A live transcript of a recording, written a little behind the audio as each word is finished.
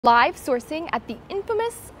Live sourcing at the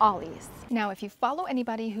infamous Ollie's. Now, if you follow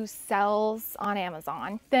anybody who sells on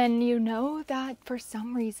Amazon, then you know that for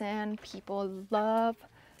some reason people love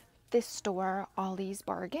this store, Ollie's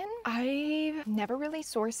Bargain. I've never really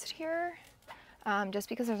sourced here just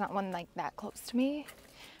because there's not one like that close to me.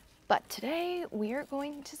 But today we are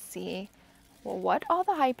going to see what all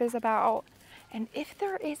the hype is about and if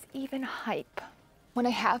there is even hype. When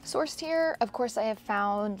I have sourced here, of course I have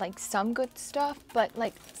found like some good stuff, but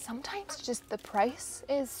like sometimes just the price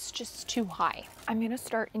is just too high. I'm gonna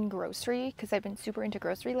start in grocery because I've been super into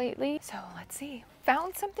grocery lately. So let's see.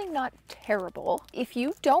 Found something not terrible. If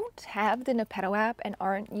you don't have the Nepeto app and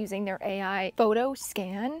aren't using their AI photo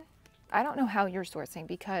scan, I don't know how you're sourcing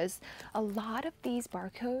because a lot of these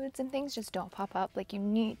barcodes and things just don't pop up. Like you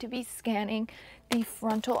need to be scanning the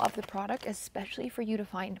frontal of the product, especially for you to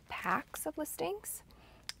find packs of listings.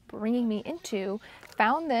 Bringing me into,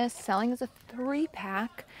 found this selling as a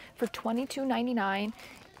 3-pack for $22.99.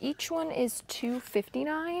 Each one is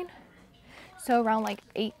 $2.59, so around like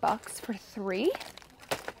 $8 for 3,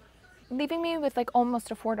 leaving me with like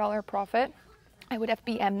almost a $4 profit. I would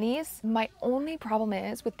FBM these. My only problem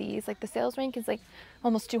is with these, like the sales rank is like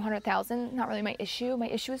almost 200,000. Not really my issue. My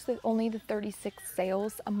issue is that only the 36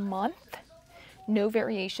 sales a month. No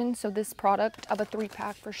variation. So this product of a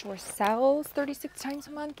 3-pack for sure sells 36 times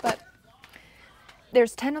a month, but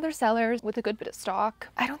there's 10 other sellers with a good bit of stock.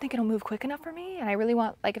 I don't think it'll move quick enough for me. And I really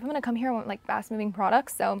want, like if I'm gonna come here, I want like fast moving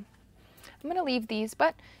products. So I'm gonna leave these,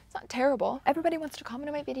 but it's not terrible. Everybody wants to comment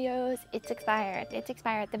on my videos. It's expired,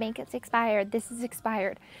 the makeup's expired, this is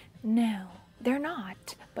expired. No, they're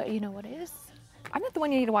not. But you know what is? I'm not the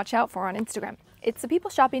one you need to watch out for on Instagram. It's the people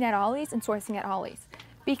shopping at Ollie's and sourcing at Ollie's.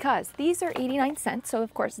 Because these are 89 cents, so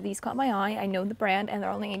of course these caught my eye. I know the brand and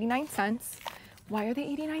they're only 89 cents. Why are they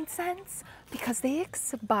 89 cents? Because they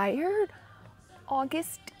expired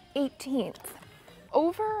August 18th,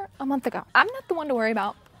 over a month ago. I'm not the one to worry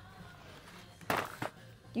about.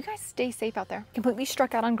 You guys stay safe out there. Completely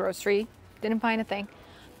struck out on grocery, didn't find a thing.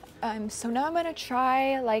 So now I'm gonna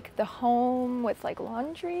try like the home with like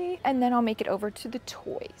laundry and then I'll make it over to the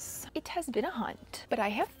toys. It has been a hunt, but I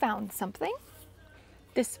have found something.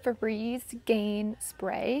 This Febreze Gain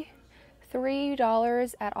Spray,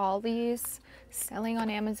 $3 at Ollie's, selling on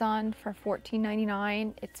Amazon for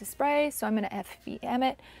 $14.99. It's a spray, so I'm gonna FBM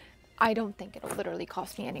it. I don't think it'll literally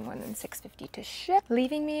cost me any more than $6.50 to ship,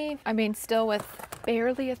 leaving me, I mean, still with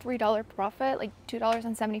barely a $3 profit, like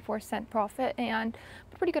 $2.74 profit, and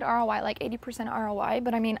pretty good ROI, like 80% ROI.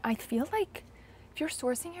 But I mean, I feel like if you're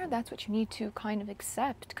sourcing here, that's what you need to kind of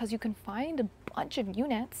accept because you can find a bunch of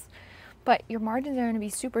units, but your margins are going to be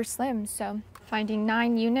super slim. So finding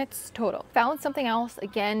 9 units total. Found something else.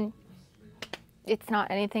 Again, it's not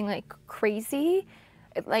anything like crazy.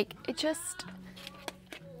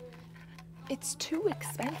 It's too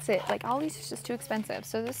expensive. Like Ollie's is just too expensive.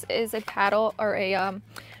 So this is a paddle or a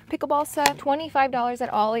pickleball set, $25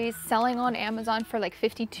 at Ollie's, selling on Amazon for like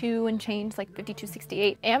 52 and change, like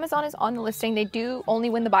 52.68. Amazon is on the listing. They do only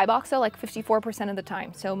win the buy box sale like 54% of the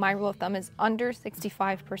time. So my rule of thumb is under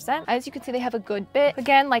 65%. As you can see, they have a good bit.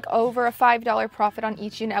 Again, like over a $5 profit on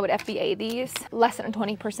each unit. I would FBA these, less than a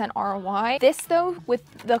 20% ROI. This though, with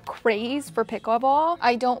the craze for pickleball,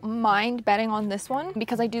 I don't mind betting on this one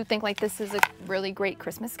because I do think like this is a really great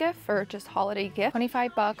Christmas gift or just holiday gift.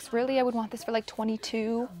 25 bucks. Really, I would want this for like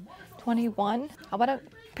 22, 21. How about I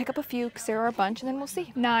pick up a few because there are a bunch and then we'll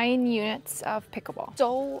see. 9 units of pickleball.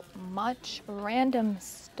 So much random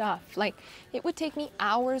stuff. Like it would take me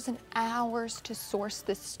hours and hours to source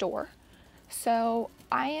this store. So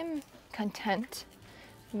I am content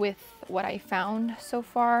with what I found so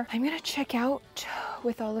far. I'm gonna check out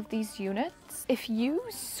with all of these units. If you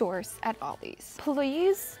source at Ollie's,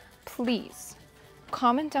 please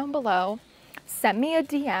comment down below, send me a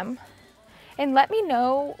DM, and let me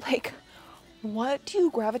know like what do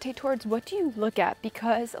you gravitate towards, what do you look at?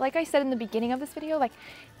 Because like I said in the beginning of this video, like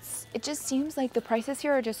it just seems like the prices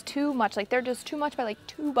here are just too much. Like they're just too much by like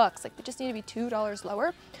 $2. Like they just need to be $2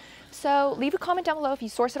 lower. So leave a comment down below if you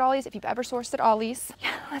source at Ollie's, if you've ever sourced at Ollie's.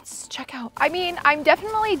 Yeah, let's check out. I mean, I'm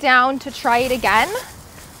definitely down to try it again,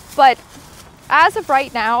 but as of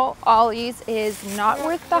right now, Ollie's is not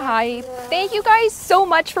worth the hype. Thank you guys so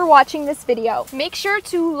much for watching this video. Make sure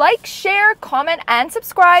to like, share, comment, and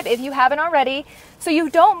subscribe if you haven't already so you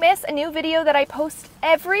don't miss a new video that I post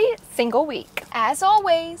every single week. As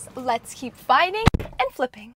always, let's keep finding and flipping.